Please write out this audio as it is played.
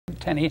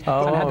Tenny and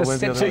Oh, had the went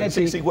the other way.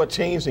 sensitivity. See, what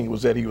changed him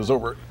was that he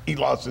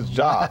lost his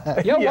job.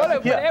 Yeah,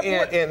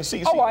 and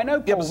see, oh, I know,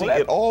 Paul. Yeah, but see,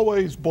 it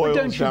always boils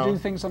don't you down. do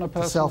things on a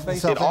personal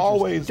basis? It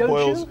always Don't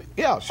boils. you?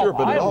 Yeah, sure, Oh,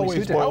 but I it always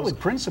always do. To hell boils. with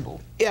principle.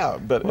 Yeah,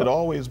 but it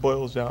always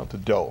boils down to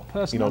dough.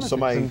 Personality.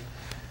 Somebody.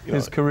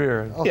 His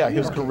career. Yeah,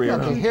 his career.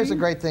 Okay, here's a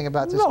great thing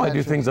about this No, country. I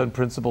do things on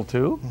principle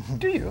too.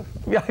 Do you?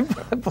 Yeah,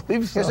 I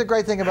believe so. Here's a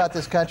great thing about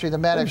this country: the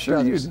Maddox sure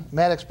you brothers, do.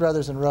 Maddox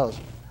brothers and Rose.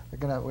 We're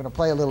gonna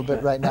play a little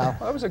bit right now.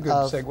 That was a good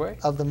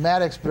segue. Of the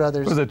Maddox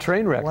brothers. It was a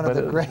train wreck. One of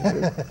the great.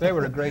 They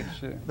were a great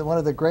show. One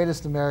of the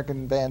greatest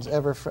American bands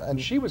ever.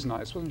 And she was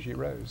nice, wasn't she,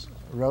 Rose?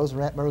 Rose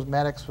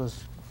Maddox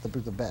was the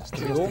best.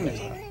 We all knew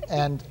her.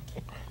 And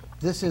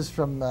this is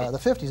from the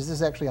 50s. This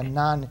is actually a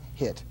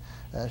non-hit.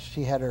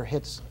 She had her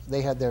hits.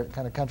 They had their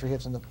kind of country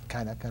hits in the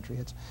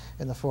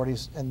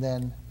 40s, and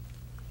then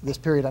this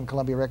period on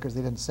Columbia Records,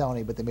 they didn't sell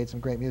any, but they made some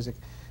great music.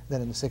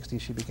 Then in the 60s,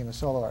 she became a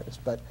solo artist.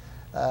 But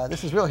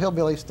this is real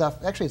hillbilly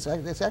stuff. Actually,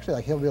 it's actually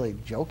like hillbilly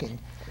joking.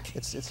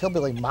 It's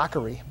hillbilly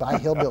mockery by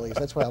hillbillies.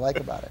 That's what I like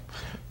about it.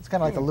 It's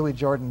kind of like the Louis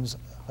Jordans,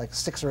 like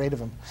 6 or 8 of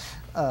them,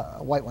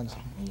 white ones.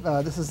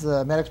 This is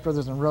the Maddox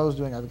Brothers and Rose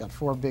doing I've Got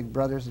Four Big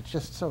Brothers. It's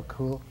just so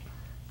cool.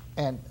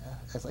 And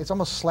it's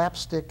almost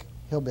slapstick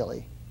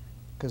hillbilly,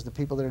 because the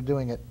people that are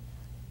doing it,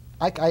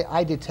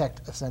 I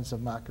detect a sense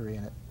of mockery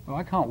in it. Well,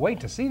 I can't wait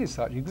to see this.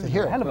 You So a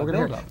here, hell of a we're gonna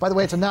hear build-up. it. By the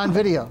way, it's a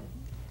non-video.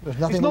 There's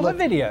nothing It's to not look. a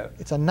video.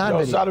 It's a No,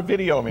 non-video. it's not a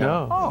video, man.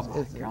 No.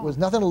 Oh, It was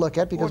nothing to look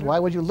at, because why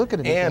would you look at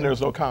anything? And there's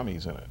no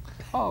commies in it.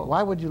 oh.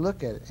 Why would you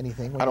look at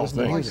anything when I you don't listen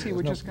to think. music? I see,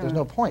 we're just There's gonna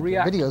no point. The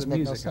react to videos the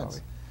make no music, aren't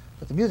sense. we?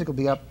 But the music will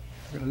be up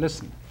We're going to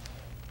listen.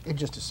 in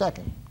just a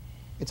second.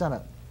 It's on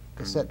a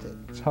cassette tape.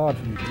 It's hard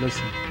for me to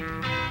listen.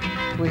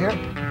 Can we hear it?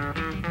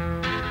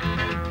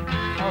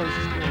 Oh, this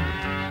is good.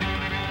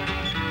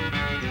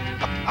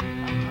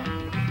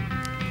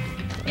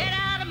 Get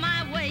out of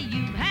my way,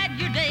 you've had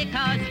your day,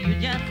 'cause you're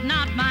just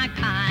not my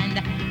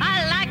kind.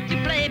 I like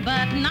to play,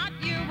 but not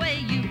your way,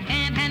 you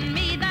can't hand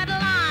me that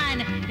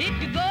line.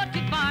 If you go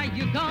too far,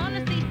 you're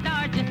gonna see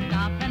stars, just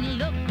stop and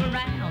look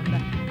around.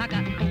 I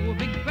got 4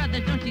 big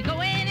brothers, don't you go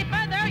any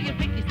further, you'll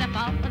pick yourself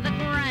off of the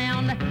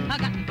ground. I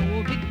got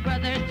 4 big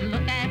brothers to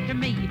look after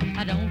me,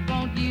 I don't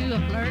want you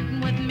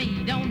flirting with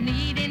me. Don't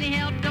need any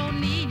help, don't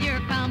need your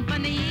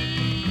company.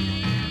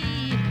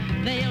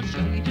 They'll show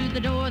you to the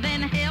door,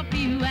 then help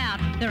you out.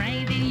 There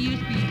ain't any use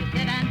for you to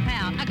sit and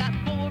pout. I got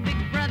 4 big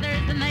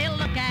brothers and they'll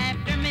look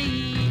after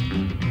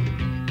me.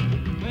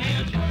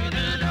 They'll show you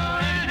to the door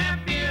and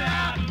help you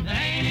out. There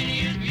ain't any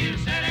use for you to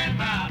sit and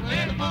pout.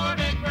 We're the 4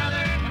 big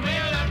brothers and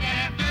we'll look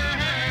after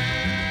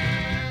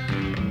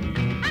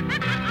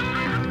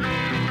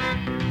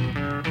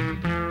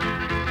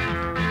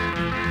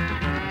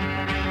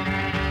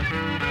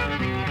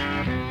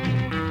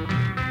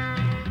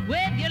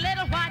With your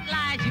little white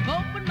lies, you've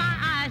opened my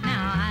eyes.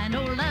 Now I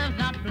know love's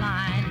not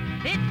blind.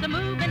 It's a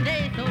moving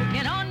day, so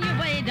get on your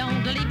way.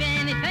 Don't leave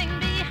anything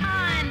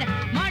behind.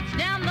 March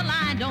down the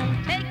line,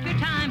 don't take your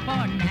time,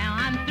 for now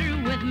I'm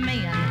through with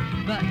men.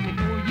 But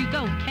before you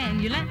go, can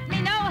you let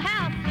me know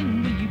how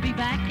soon will you be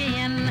back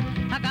in?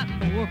 I got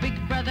 4 big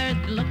brothers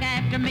to look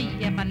after me.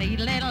 If I need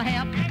a little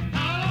help,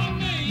 call on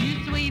me.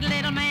 You sweet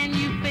little man,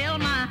 you fill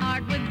my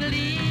heart with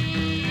glee.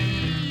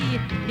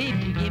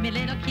 If you give me a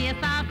little kiss,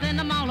 I'll send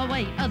them all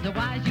away.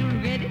 Otherwise, you'll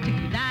regret it till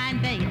your dying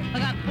day. I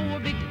got 4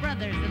 big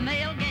brothers, and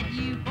they'll get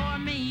you for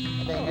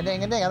me. Ding, a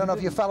ding, a ding. I don't know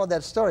if you followed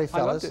that story, I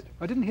loved fellas. it.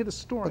 I didn't hear the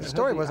story. But the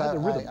story was I heard the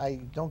rhythm. I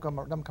don't come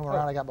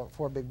around. I got about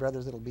 4 big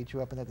brothers that'll beat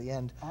you up, and at the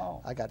end, Oh.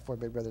 I got 4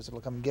 big brothers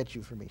that'll come and get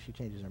you for me. She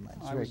changes her mind.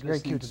 It's I very, was very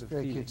listening cute. to the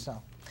Very feeling. cute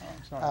song. Oh,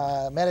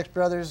 sorry. Maddox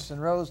Brothers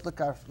and Rose. Look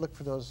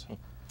for those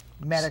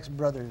Maddox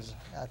Brothers.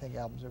 I think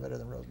albums are better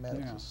than Rose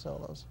Maddox's Yeah.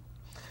 solos.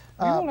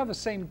 We all have the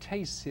same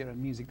tastes here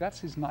in music.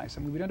 That's is nice. I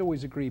mean, we don't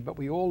always agree, but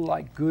we all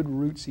like good,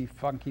 rootsy,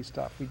 funky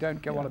stuff. We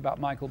don't go on about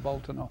Michael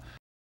Bolton or